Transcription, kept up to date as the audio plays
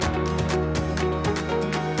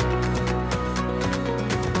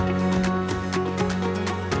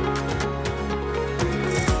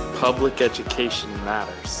Public education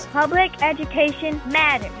matters. Public education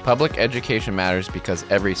matters. Public education matters because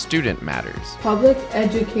every student matters. Public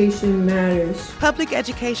education matters. Public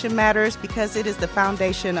education matters because it is the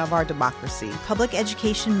foundation of our democracy. Public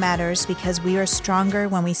education matters because we are stronger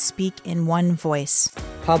when we speak in one voice.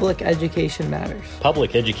 Public education matters.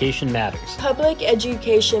 Public education matters. Public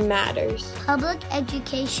education matters. Public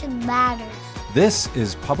education matters. This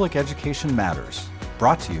is Public Education Matters,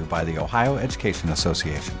 brought to you by the Ohio Education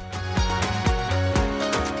Association.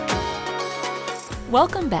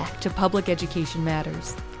 Welcome back to Public Education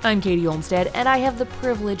Matters. I'm Katie Olmstead, and I have the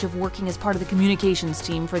privilege of working as part of the communications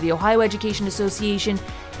team for the Ohio Education Association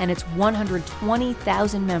and its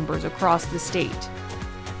 120,000 members across the state.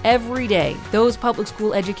 Every day, those public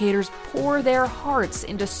school educators pour their hearts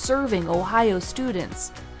into serving Ohio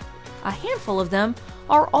students. A handful of them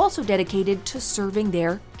are also dedicated to serving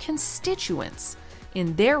their constituents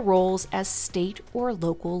in their roles as state or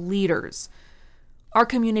local leaders. Our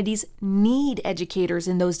communities need educators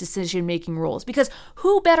in those decision-making roles because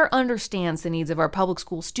who better understands the needs of our public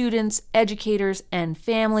school students, educators, and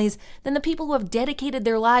families than the people who have dedicated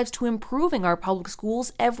their lives to improving our public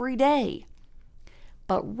schools every day?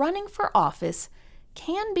 But running for office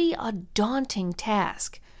can be a daunting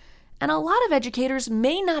task, and a lot of educators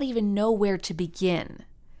may not even know where to begin.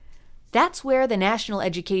 That's where the National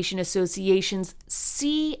Education Association's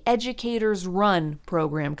See Educators Run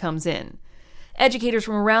program comes in. Educators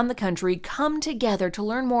from around the country come together to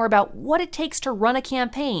learn more about what it takes to run a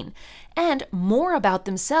campaign and more about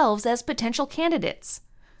themselves as potential candidates.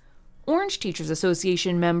 Orange Teachers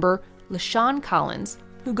Association member LaShawn Collins,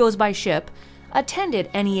 who goes by Ship, attended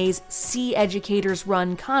NEA's See Educators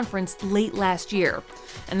Run conference late last year,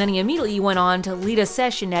 and then he immediately went on to lead a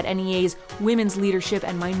session at NEA's Women's Leadership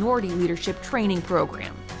and Minority Leadership Training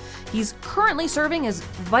Program. He's currently serving as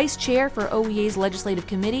vice chair for OEA's legislative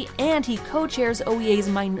committee, and he co-chairs OEA's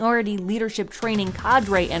Minority Leadership Training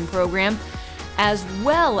Cadre and program, as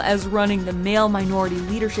well as running the Male Minority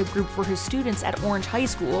Leadership Group for his students at Orange High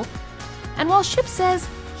School. And while Ship says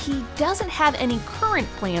he doesn't have any current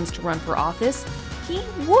plans to run for office, he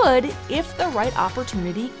would if the right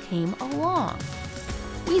opportunity came along.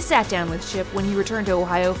 We sat down with Ship when he returned to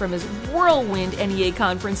Ohio from his whirlwind NEA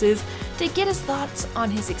conferences to get his thoughts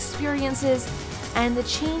on his experiences and the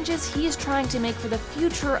changes he is trying to make for the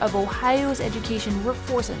future of Ohio's education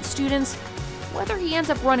workforce and students, whether he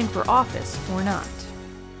ends up running for office or not.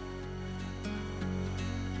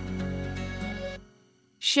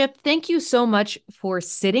 Ship, thank you so much for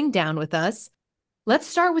sitting down with us. Let's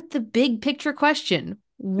start with the big picture question.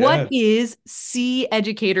 What is See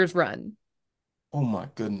Educators Run? Oh my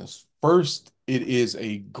goodness. First, it is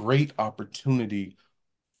a great opportunity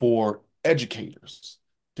for educators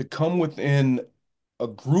to come within a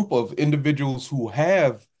group of individuals who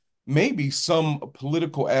have maybe some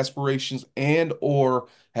political aspirations and or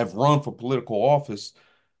have run for political office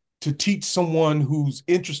to teach someone who's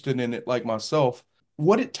interested in it, like myself,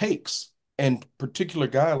 what it takes and particular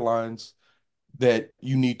guidelines that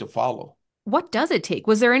you need to follow. What does it take?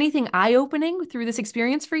 Was there anything eye-opening through this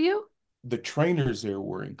experience for you? The trainers there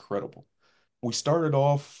were incredible. We started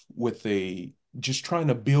off with just trying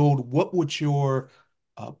to build what would your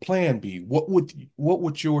plan be? What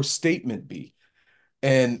would your statement be?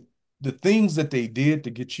 And the things that they did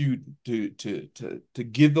to get you to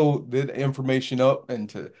give that information up and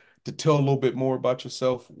to tell a little bit more about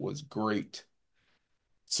yourself was great.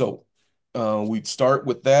 So we'd start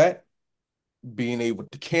with that, being able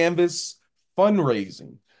to canvas,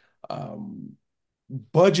 fundraising,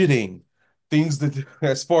 budgeting, things that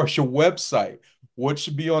as far as your website, what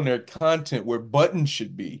should be on their content, where buttons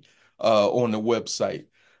should be on the website.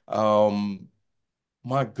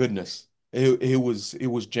 My goodness, it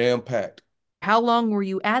was jam-packed. How long were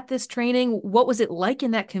you at this training? What was it like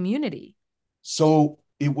in that community? So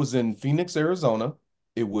it was in Phoenix, Arizona.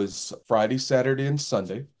 It was Friday, Saturday, and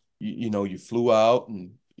Sunday. You flew out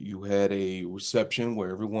and you had a reception where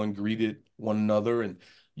everyone greeted one another, and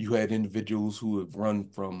you had individuals who have run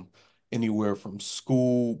from anywhere from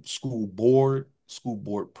school board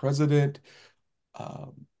president,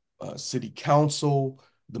 city council,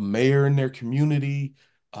 the mayor in their community,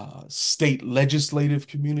 state legislative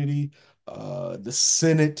community, the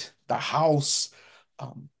Senate, the House,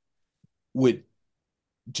 with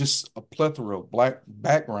just a plethora of Black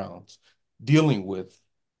backgrounds dealing with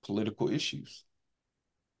political issues.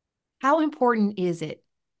 How important is it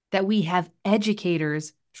that we have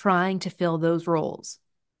educators trying to fill those roles?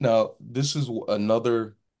 Now, this is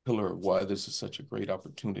another pillar of why this is such a great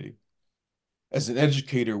opportunity. As an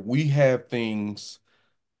educator, we have things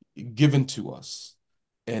given to us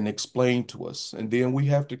and explained to us. And then we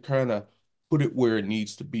have to kind of put it where it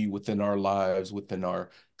needs to be within our lives, within our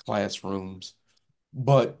classrooms.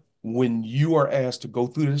 But when you are asked to go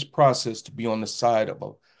through this process to be on the side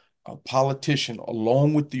of a politician,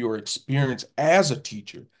 along with your experience as a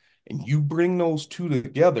teacher, and you bring those two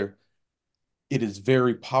together, it is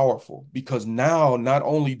very powerful because now not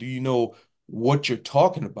only do you know what you're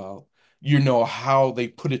talking about, you know how they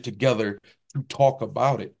put it together to talk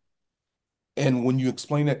about it. And when you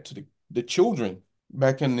explain that to the children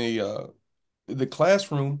back in the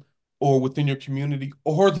classroom or within your community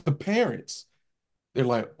or the parents, they're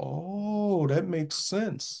like, oh, that makes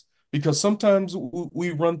sense. Because sometimes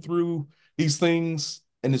we run through these things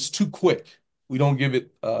and it's too quick. We don't give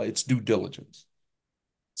it its due diligence.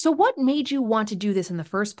 So, what made you want to do this in the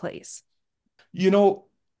first place? You know,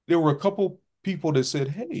 there were a couple people that said,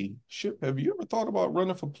 hey, Ship, have you ever thought about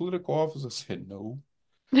running for political office? I said, no.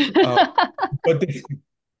 Uh, but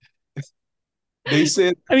they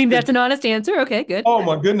said, I mean, that's an honest answer. Okay, good. oh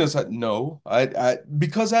my goodness, no.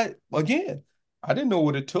 Because again, I didn't know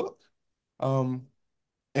what it took. Um,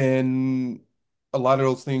 and a lot of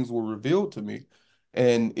those things were revealed to me.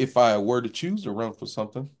 And if I were to choose to run for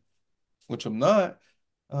something, which I'm not,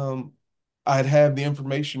 um, I'd have the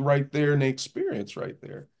information right there and the experience right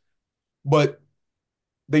there. But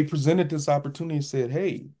they presented this opportunity and said,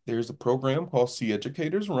 hey, there's a program called See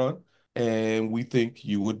Educators Run, and we think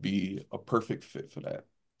you would be a perfect fit for that.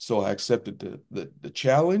 So I accepted the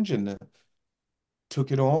challenge and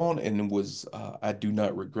took it on, and it was I do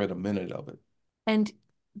not regret a minute of it. And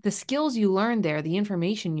the skills you learned there, the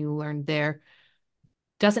information you learned there,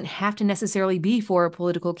 doesn't have to necessarily be for a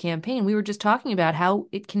political campaign. We were just talking about how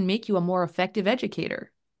it can make you a more effective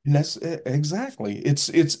educator. And that's exactly.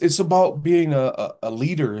 It's about being a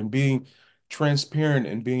leader and being transparent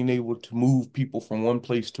and being able to move people from one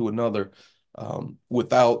place to another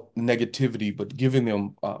without negativity, but giving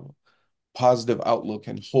them positive outlook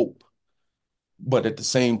and hope. But at the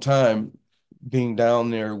same time, being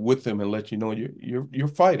down there with them and let you know you're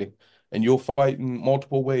fighting, and you'll fight in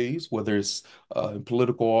multiple ways, whether it's in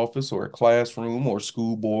political office or a classroom or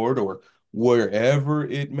school board or wherever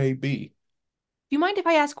it may be. Do you mind if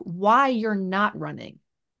I ask why you're not running?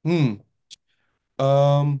 Hmm.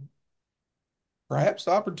 Um, Perhaps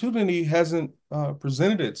the opportunity hasn't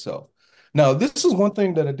presented itself. Now, this is one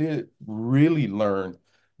thing that I did really learn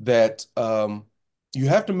that you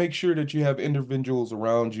have to make sure that you have individuals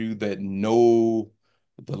around you that know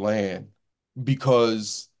the land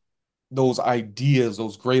because those ideas,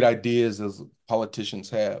 those great ideas as politicians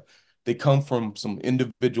have, they come from some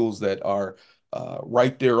individuals that are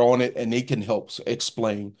right there on it and they can help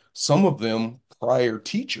explain. Some of them prior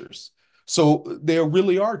teachers. So they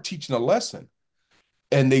really are teaching a lesson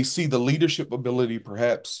and they see the leadership ability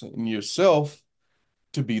perhaps in yourself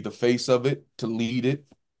to be the face of it, to lead it,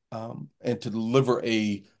 and to deliver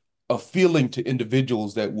a feeling to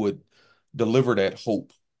individuals that would deliver that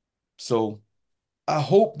hope. So I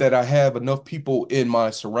hope that I have enough people in my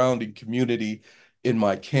surrounding community, in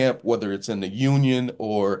my camp, whether it's in the union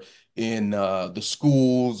or in the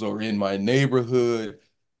schools or in my neighborhood,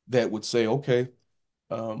 that would say, okay,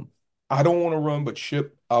 um, I don't want to run, but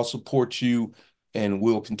Ship, I'll support you and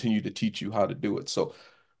we'll continue to teach you how to do it. So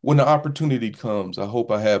when the opportunity comes, I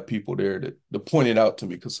hope I have people there to point it out to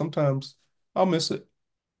me because sometimes I'll miss it.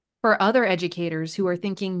 For other educators who are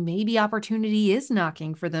thinking maybe opportunity is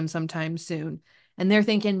knocking for them sometime soon, and they're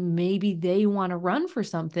thinking maybe they want to run for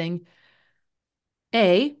something,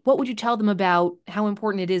 A, what would you tell them about how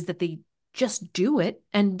important it is that they just do it?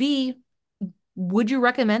 And B, would you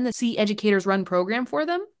recommend the See Educators Run program for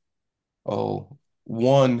them? Oh,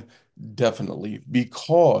 one, definitely,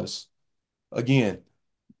 because again,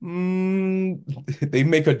 they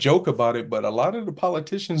make a joke about it, but a lot of the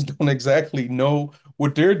politicians don't exactly know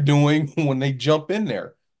what they're doing when they jump in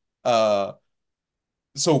there. Uh,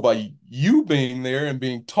 so by you being there and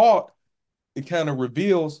being taught, it kind of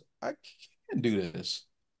reveals I can do this.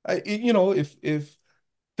 If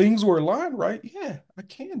things were aligned right, yeah, I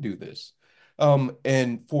can do this.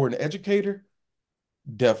 And for an educator,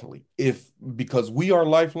 definitely. If because we are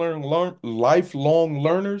lifelong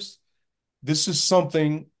learners, this is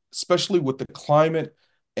something, especially with the climate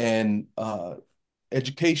and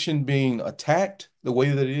education being attacked the way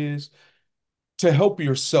that it is, to help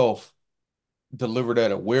yourself deliver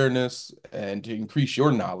that awareness and to increase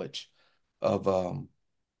your knowledge of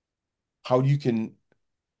how you can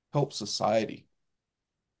help society.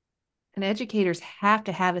 And educators have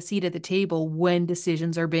to have a seat at the table when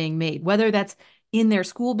decisions are being made, whether that's in their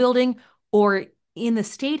school building or in the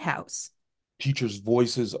state house. Teachers'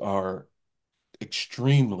 voices are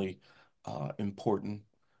extremely important.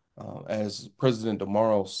 As President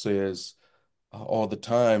Demaro says all the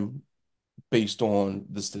time, based on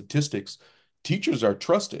the statistics, teachers are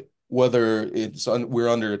trusted, whether we're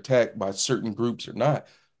under attack by certain groups or not.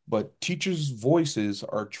 But teachers' voices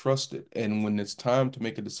are trusted, and when it's time to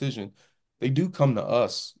make a decision, they do come to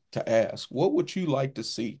us to ask, "What would you like to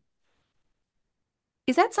see?"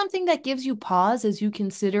 Is that something that gives you pause as you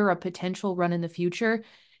consider a potential run in the future?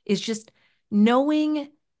 Is just knowing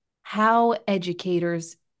how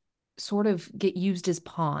educators sort of get used as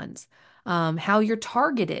pawns, how you're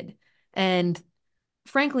targeted, and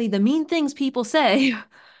frankly, the mean things people say.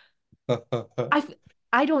 I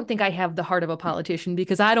I don't think I have the heart of a politician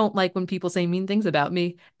because I don't like when people say mean things about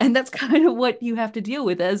me, and that's kind of what you have to deal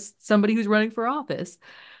with as somebody who's running for office.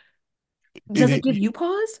 Does it give It, you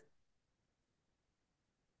pause?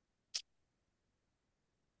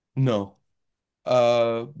 no,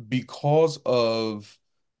 because of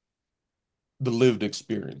the lived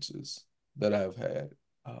experiences that I've had.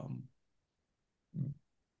 Um,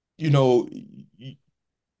 you know,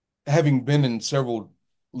 having been in several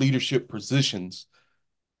leadership positions,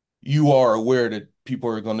 you are aware that people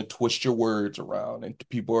are going to twist your words around and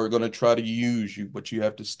people are going to try to use you, but you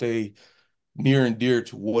have to stay near and dear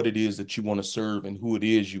to what it is that you want to serve and who it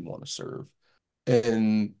is you want to serve.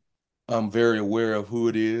 And I'm very aware of who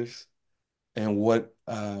it is and what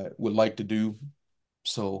I would like to do.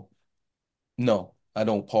 So, no, I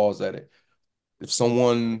don't pause at it. If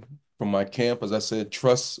someone from my camp, as I said,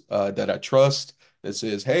 that I trust, that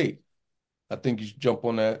says, "Hey, I think you should jump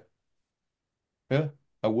on that," yeah,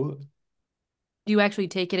 I would. Do you actually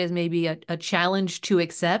take it as maybe a challenge to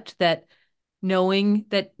accept that knowing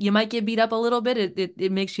that you might get beat up a little bit,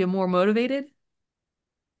 it makes you more motivated?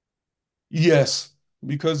 Yes,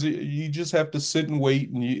 because you just have to sit and wait,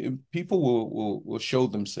 and people will show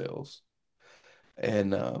themselves,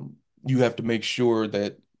 and you have to make sure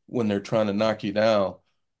that when they're trying to knock you down,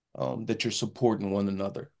 that you're supporting one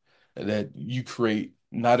another, and that you create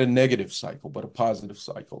not a negative cycle, but a positive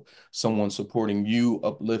cycle. Someone supporting you,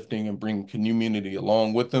 uplifting, and bringing community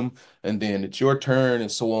along with them, and then it's your turn,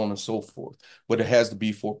 and so on and so forth. But it has to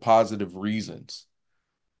be for positive reasons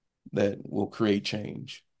that will create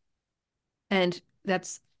change. And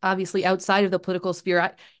that's obviously outside of the political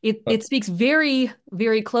sphere. It speaks very,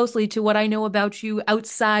 very closely to what I know about you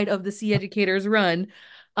outside of the Sea Educators Run.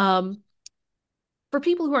 Um, for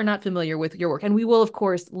people who are not familiar with your work, and we will, of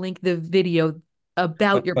course, link the video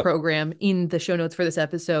about your program in the show notes for this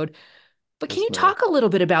episode. But can Yes, you ma'am. talk a little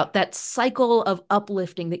bit about that cycle of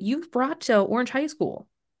uplifting that you've brought to Orange High School?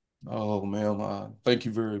 Oh, ma'am, thank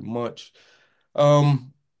you very much.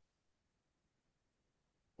 Um,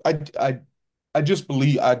 I, I, I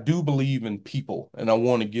do believe in people, and I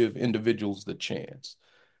want to give individuals the chance.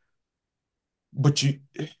 But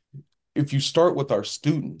if you start with our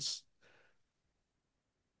students,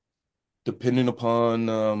 depending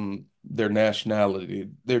upon their nationality,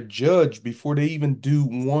 they're judged before they even do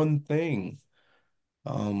one thing.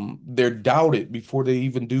 They're doubted before they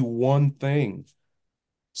even do one thing.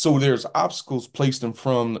 So there's obstacles placed in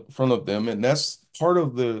front of them, and that's part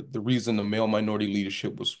of the reason the male minority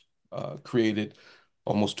leadership was created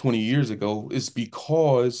almost 20 years ago, is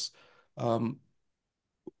because um,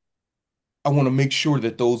 I want to make sure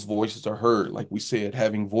that those voices are heard, like we said,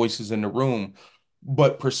 having voices in the room,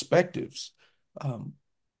 but perspectives. Um,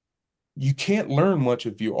 you can't learn much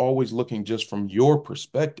if you're always looking just from your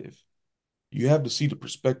perspective. You have to see the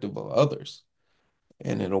perspective of others,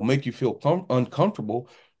 and it'll make you feel uncomfortable.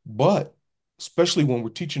 But especially when we're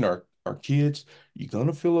teaching our kids, you're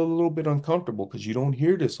gonna feel a little bit uncomfortable because you don't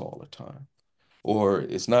hear this all the time. Or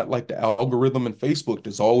it's not like the algorithm in Facebook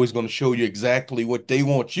that's always going to show you exactly what they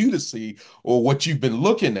want you to see or what you've been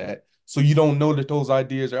looking at. So you don't know that those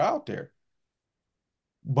ideas are out there.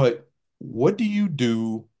 But what do you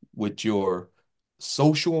do with your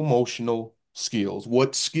social emotional skills?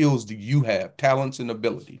 What skills do you have, talents and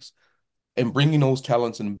abilities? And bringing those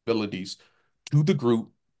talents and abilities to the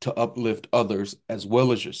group to uplift others as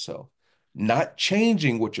well as yourself. Not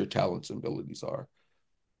changing what your talents and abilities are,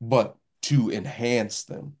 but to enhance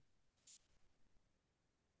them.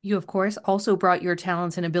 You, of course, also brought your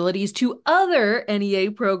talents and abilities to other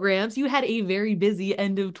NEA programs. You had a very busy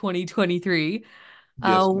end of 2023.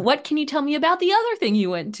 Yes, ma'am. What can you tell me about the other thing you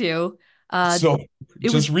went to? Uh, So it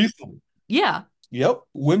just was, recently, yeah. yep,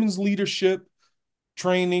 women's leadership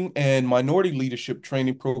training and minority leadership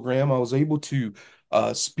training program. I was able to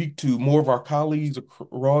speak to more of our colleagues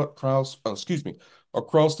across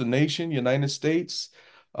the nation, United States.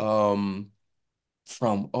 Um,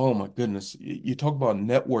 oh my goodness, you talk about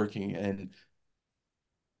networking and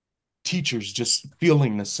teachers just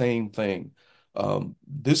feeling the same thing.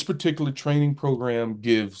 This particular training program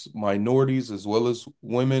gives minorities as well as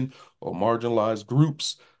women or marginalized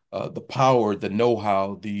groups the power, the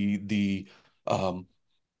know-how, the um,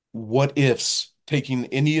 what ifs, taking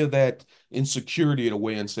any of that insecurity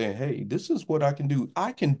away and saying, "Hey, this is what I can do.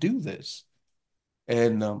 I can do this."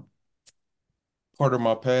 And part of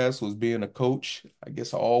my past was being a coach. I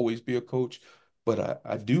guess I'll always be a coach, but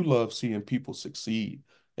I do love seeing people succeed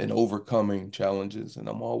and overcoming challenges, and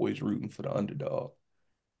I'm always rooting for the underdog.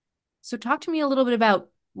 So talk to me a little bit about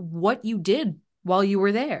what you did while you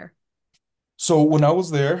were there. So when I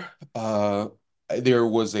was there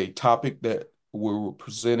was a topic that we were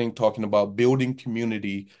presenting, talking about building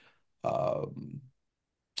community um,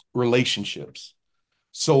 relationships.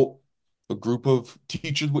 So a group of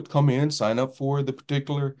teachers would come in, sign up for the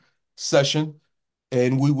particular session,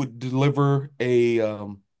 and we would deliver a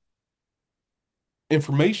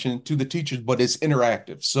information to the teachers, but it's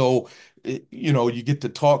interactive. So, you get to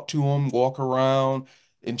talk to them, walk around,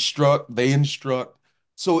 instruct, they instruct.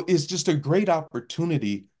 So it's just a great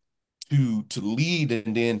opportunity to lead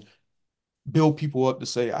and then build people up to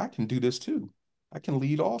say, I can do this too. I can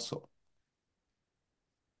lead also.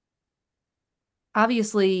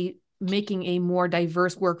 Obviously, making a more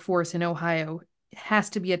diverse workforce in Ohio has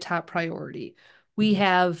to be a top priority. We Yes.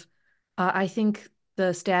 have, I think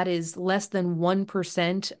the stat is less than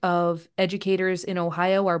 1% of educators in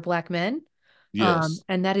Ohio are Black men. Yes.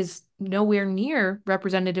 And that is nowhere near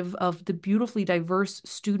representative of the beautifully diverse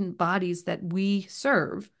student bodies that we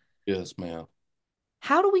serve. Yes, ma'am.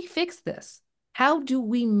 How do we fix this? How do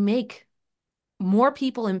we make more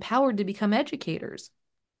people empowered to become educators?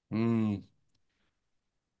 Mm.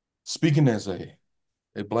 Speaking as a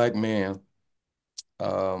Black man,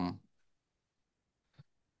 um,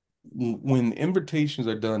 when invitations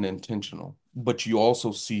are done intentional, but you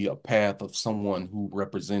also see a path of someone who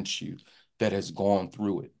represents you that has gone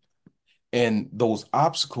through it, and those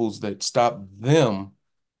obstacles that stop them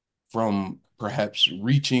from perhaps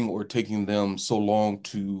reaching or taking them so long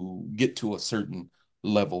to get to a certain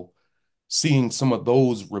level, seeing some of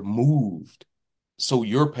those removed. So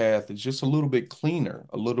your path is just a little bit cleaner,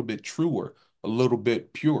 a little bit truer, a little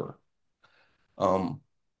bit pure. Um,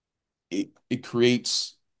 it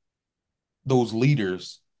creates those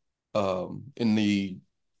leaders in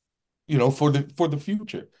for the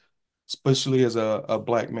future, especially as a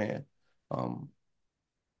Black man. Um,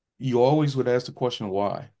 you always would ask the question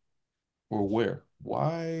why or where.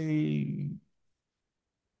 Why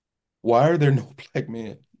are there no Black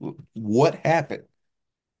men? What happened?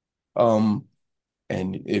 Um,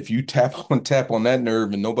 and if you tap on that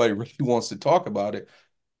nerve and nobody really wants to talk about it,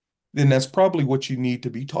 then that's probably what you need to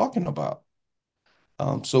be talking about.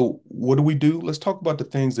 So what do we do? Let's talk about the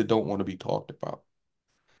things that don't want to be talked about,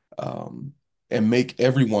 um, and make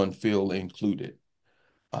everyone feel included,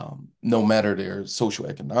 no matter their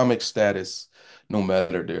socioeconomic status, no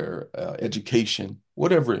matter their education,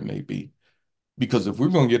 whatever it may be. Because if we're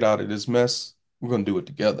going to get out of this mess, we're going to do it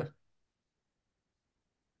together.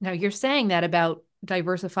 Now, you're saying that about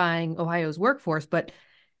diversifying Ohio's workforce, but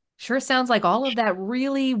sure sounds like all of that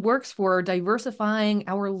really works for diversifying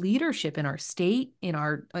our leadership in our state,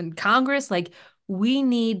 in Congress. Like, we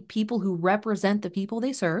need people who represent the people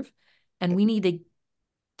they serve, and we need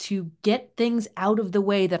to get things out of the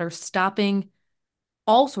way that are stopping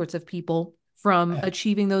all sorts of people from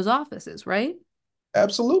achieving those offices, right?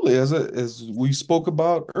 Absolutely. As we spoke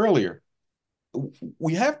about earlier,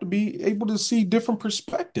 we have to be able to see different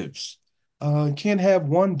perspectives. Can't have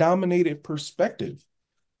one dominated perspective.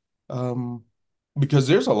 Um, because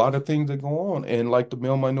there's a lot of things that go on. And like the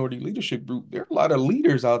male minority leadership group, there are a lot of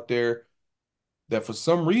leaders out there that for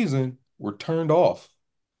some reason were turned off.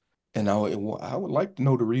 And I would like to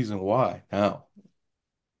know the reason why. Now,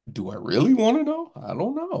 do I really want to know? I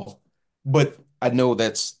don't know. But I know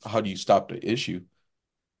that's how do you stop the issue?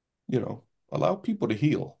 Allow people to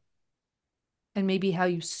heal. And maybe how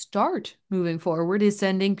you start moving forward is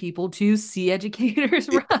sending people to see educators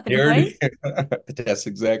run, There right? it is. That's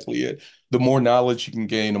exactly it. The more knowledge you can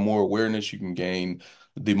gain, the more awareness you can gain,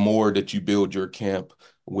 the more that you build your camp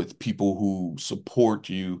with people who support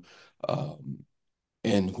you, um,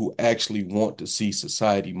 and who actually want to see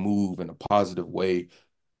society move in a positive way.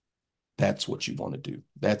 That's what you want to do.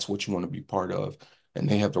 That's what you want to be part of. And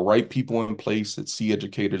they have the right people in place that see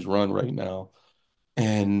educators run right now.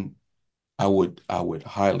 And I would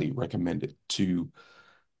highly recommend it to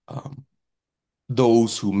um,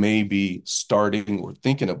 those who may be starting or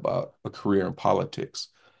thinking about a career in politics,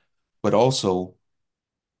 but also,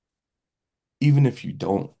 even if you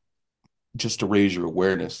don't, just to raise your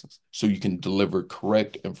awareness so you can deliver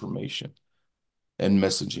correct information and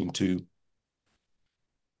messaging to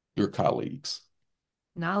your colleagues.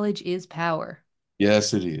 Knowledge is power.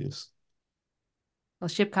 Yes, it is. Well,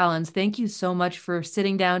 Ship Collins, thank you so much for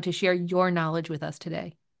sitting down to share your knowledge with us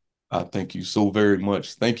today. I thank you so very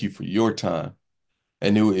much. Thank you for your time.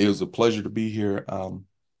 And it was a pleasure to be here. And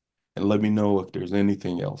let me know if there's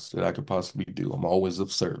anything else that I could possibly do. I'm always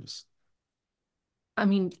of service. I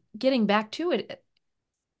mean, getting back to it,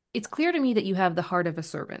 it's clear to me that you have the heart of a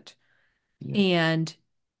servant. Yeah. And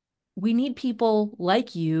we need people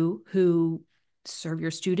like you who serve your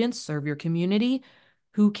students, serve your community,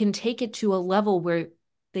 who can take it to a level where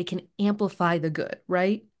they can amplify the good,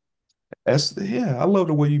 right? Yeah, I love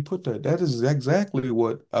the way you put that. That is exactly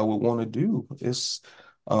what I would want to do. It's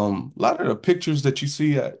a lot of the pictures that you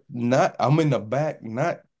see, I'm in the back,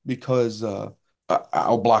 not because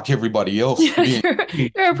I'll block everybody else Yeah,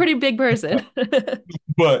 being, you're a pretty big person.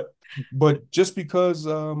 but just because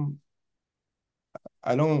I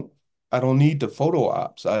don't I don't need the photo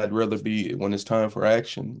ops. I'd rather be when it's time for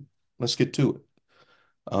action. Let's get to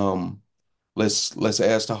it. Um, let's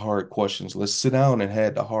ask the hard questions. Let's sit down and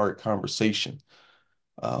have the hard conversation.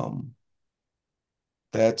 Um,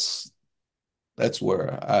 that's that's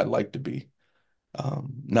where I'd like to be.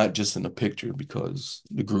 Not just in a picture because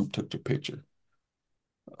the group took the picture.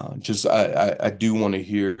 Just I do want to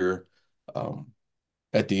hear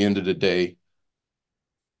at the end of the day,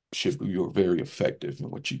 Chip, you were very effective in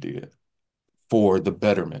what you did for the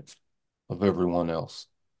betterment of everyone else,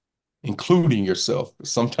 including yourself.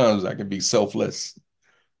 Sometimes I can be selfless.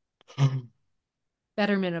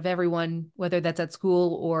 Betterment of everyone, whether that's at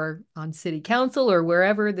school or on city council or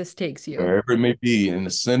wherever this takes you. Wherever it may be, in the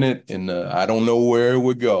Senate, I don't know where it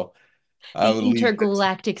would go. The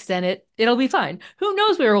intergalactic Senate. It'll be fine. Who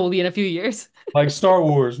knows where we'll be in a few years? Like Star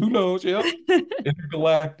Wars. Who knows? Yep.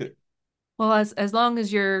 Intergalactic. Well, as long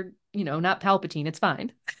as you're, not Palpatine, it's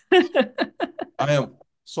fine. I am.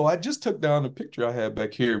 So I just took down the picture I had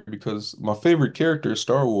back here because my favorite character is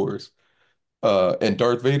Star Wars. And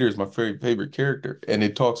Darth Vader is my favorite character. And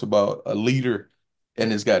it talks about a leader,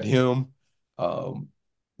 and it's got him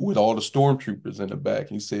with all the stormtroopers in the back.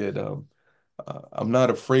 He said, I'm not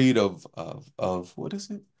afraid of what is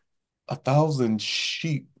it? 1,000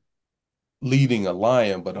 sheep leading a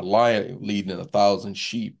lion, but a lion leading 1,000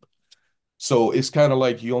 sheep. So it's kind of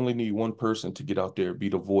like you only need one person to get out there, be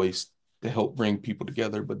the voice to help bring people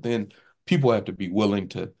together. But then people have to be willing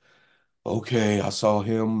to, okay, I saw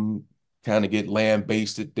him kind of get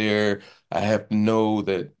lambasted there. I have to know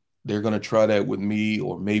that they're going to try that with me,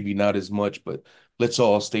 or maybe not as much, but let's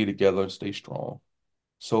all stay together and stay strong.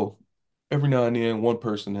 So every now and then, one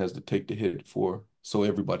person has to take the hit so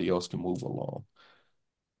everybody else can move along.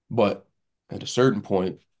 But at a certain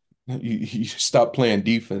point, you stop playing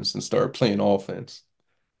defense and start playing offense.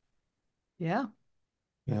 Yeah.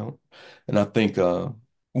 And I think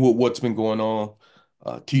what's been going on,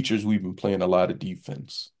 teachers, we've been playing a lot of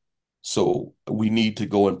defense. So we need to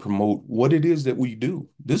go and promote what it is that we do.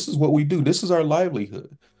 This is what we do. This is our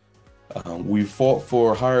livelihood. We fought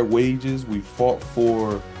for higher wages. We fought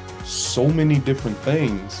for so many different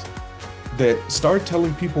things that start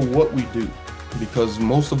telling people what we do, because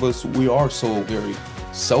most of us, we are so very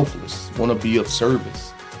selfless, want to be of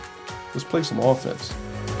service. Let's play some offense.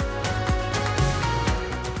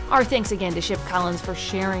 Our thanks again to Ship Collins for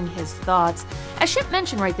sharing his thoughts. As Ship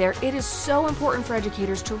mentioned right there, it is so important for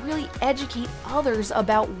educators to really educate others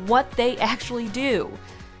about what they actually do.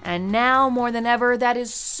 And now more than ever, that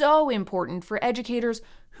is so important for educators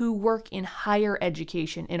who work in higher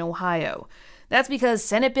education in Ohio. That's because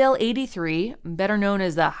Senate Bill 83, better known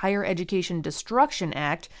as the Higher Education Destruction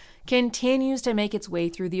Act, continues to make its way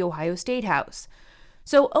through the Ohio State House.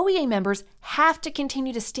 So OEA members have to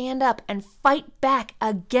continue to stand up and fight back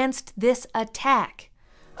against this attack.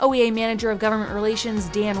 OEA Manager of Government Relations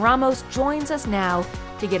Dan Ramos joins us now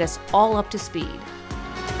to get us all up to speed.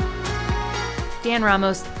 Dan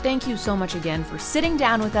Ramos, thank you so much again for sitting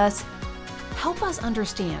down with us. Help us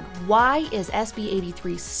understand, why is SB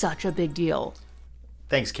 83 such a big deal?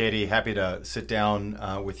 Thanks, Katie. Happy to sit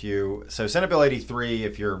down with you. So Senate Bill 83,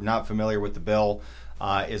 if you're not familiar with the bill,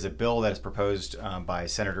 is a bill that is proposed by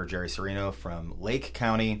Senator Jerry Serino from Lake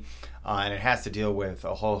County, and it has to deal with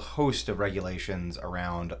a whole host of regulations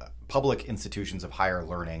around public institutions of higher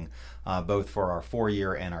learning, both for our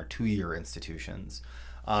 4-year and our 2-year institutions.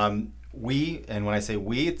 We, and when I say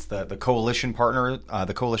we, it's the coalition partner,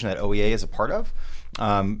 the coalition that OEA is a part of,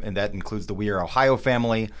 and that includes the We Are Ohio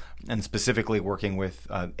family, and specifically working with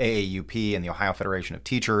AAUP and the Ohio Federation of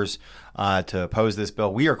Teachers to oppose this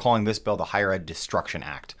bill. We are calling this bill the Higher Ed Destruction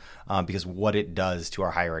Act because what it does to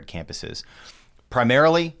our higher ed campuses.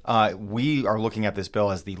 Primarily, we are looking at this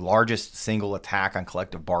bill as the largest single attack on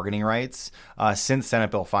collective bargaining rights since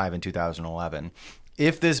Senate Bill 5 in 2011.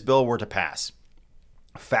 If this bill were to pass,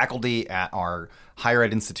 faculty at our higher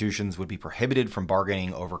ed institutions would be prohibited from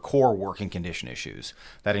bargaining over core working condition issues.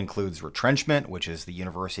 That includes retrenchment, which is the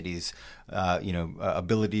university's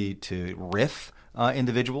ability to RIF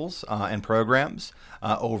individuals and programs,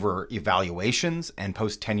 over evaluations and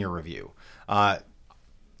post-tenure review.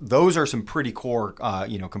 Those are some pretty core,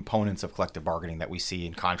 components of collective bargaining that we see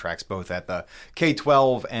in contracts, both at the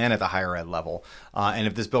K-12 and at the higher ed level. And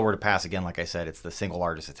if this bill were to pass, again, like I said, it's the single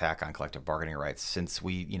largest attack on collective bargaining rights since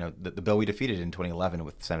the bill we defeated in 2011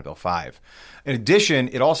 with Senate Bill 5. In addition,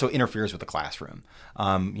 it also interferes with the classroom.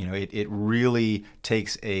 It really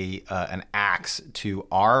takes an axe to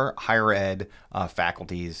our higher ed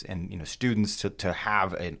faculties and students to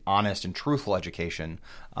have an honest and truthful education,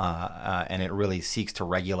 and it really seeks to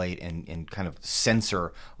regulate and kind of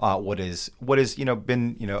censor what is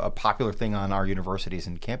been a popular thing on our universities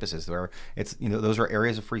and campuses, where it's those are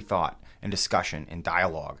areas of free thought and discussion and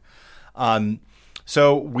dialogue.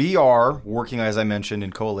 So we are working, as I mentioned,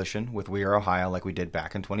 in coalition with We Are Ohio, like we did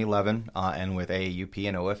back in 2011, and with AAUP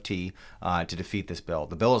and OFT to defeat this bill.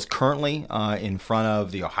 The bill is currently in front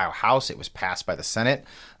of the Ohio House. It was passed by the Senate,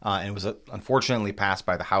 and it was unfortunately passed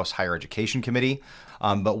by the House Higher Education Committee.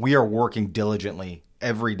 But we are working diligently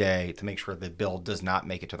every day to make sure the bill does not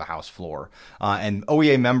make it to the House floor. And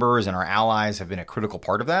OEA members and our allies have been a critical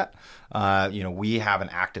part of that. We have an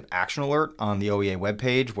active action alert on the OEA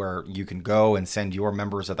webpage where you can go and send your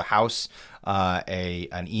members of the House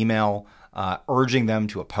an email urging them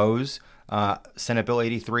to oppose Senate Bill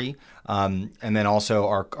 83. And then also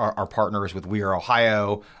our partners with We Are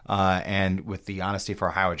Ohio and with the Honesty for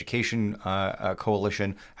Ohio Education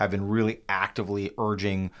Coalition have been really actively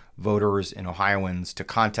urging voters and Ohioans to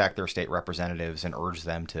contact their state representatives and urge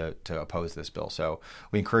them to oppose this bill. So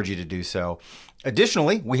we encourage you to do so.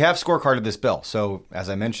 Additionally, we have scorecarded this bill. So as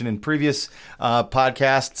I mentioned in previous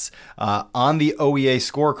podcasts, on the OEA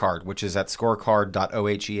scorecard, which is at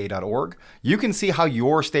scorecard.ohea.org, you can see how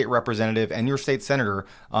your state representative and your state senator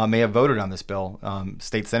may have voted on this bill.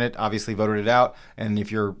 State Senate obviously voted it out, and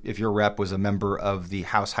if your rep was a member of the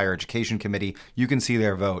House Higher Education Committee, you can see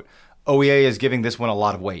their vote. OEA is giving this one a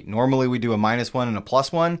lot of weight. Normally we do a -1 and a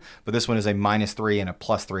 +1, but this one is a -3 and a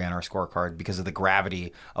 +3 on our scorecard because of the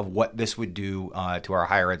gravity of what this would do to our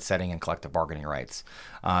higher ed setting and collective bargaining rights.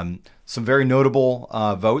 Some very notable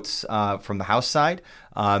votes from the House side.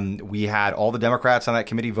 We had all the Democrats on that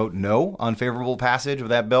committee vote no on favorable passage of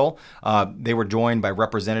that bill. They were joined by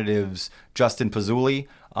Representatives Justin Pizzulli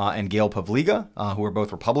and Gail Pavliga, who are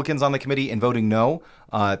both Republicans on the committee, in voting no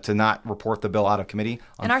to not report the bill out of committee.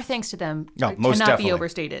 And our thanks to them most cannot definitely be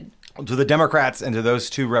overstated. To the Democrats and to those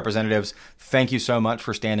two representatives, thank you so much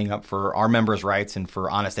for standing up for our members' rights and for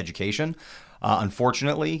honest education.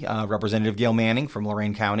 Unfortunately, Representative Gail Manning from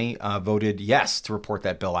Lorain County voted yes to report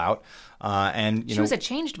that bill out. And she was a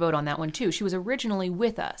changed vote on that one too. She was originally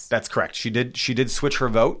with us. That's correct. She did switch her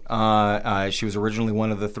vote. She was originally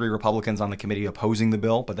one of the 3 Republicans on the committee opposing the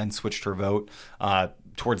bill, but then switched her vote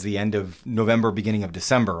towards the end of November, beginning of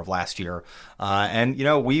December of last year. And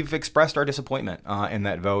we've expressed our disappointment in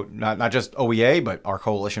that vote, not just OEA, but our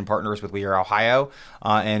coalition partners with We Are Ohio.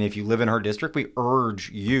 And if you live in her district, we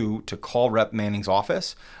urge you to call Rep. Manning's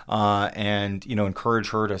office and encourage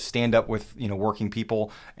her to stand up with working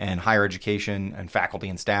people and higher education and faculty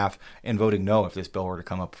and staff in voting no if this bill were to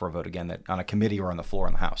come up for a vote again, that on a committee or on the floor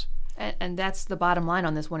in the House. And that's the bottom line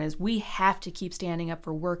on this one, is we have to keep standing up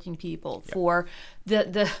for working people, for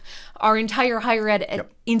our entire higher ed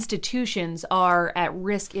institutions are at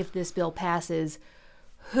risk if this bill passes.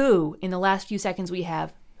 Who, in the last few seconds we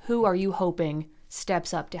have, who are you hoping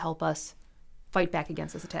steps up to help us fight back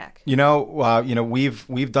against this attack?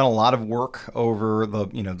 We've done a lot of work over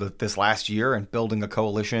this last year in building a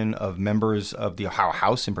coalition of members of the Ohio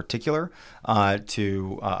House in particular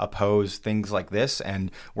to oppose things like this,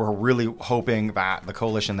 and we're really hoping that the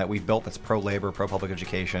coalition that we've built that's pro-labor, pro-public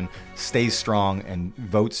education stays strong and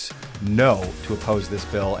votes no to oppose this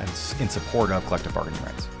bill and in support of collective bargaining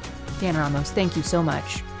rights. Dan Ramos, thank you so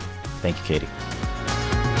much. Thank you, Katie.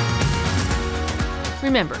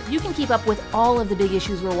 Remember, you can keep up with all of the big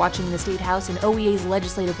issues we're watching in the State House and OEA's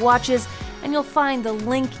legislative watches, and you'll find the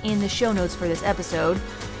link in the show notes for this episode.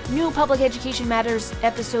 New Public Education Matters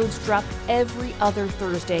episodes drop every other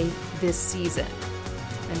Thursday this season.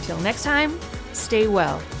 Until next time, stay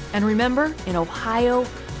well. And remember, in Ohio,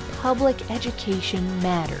 public education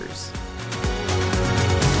matters.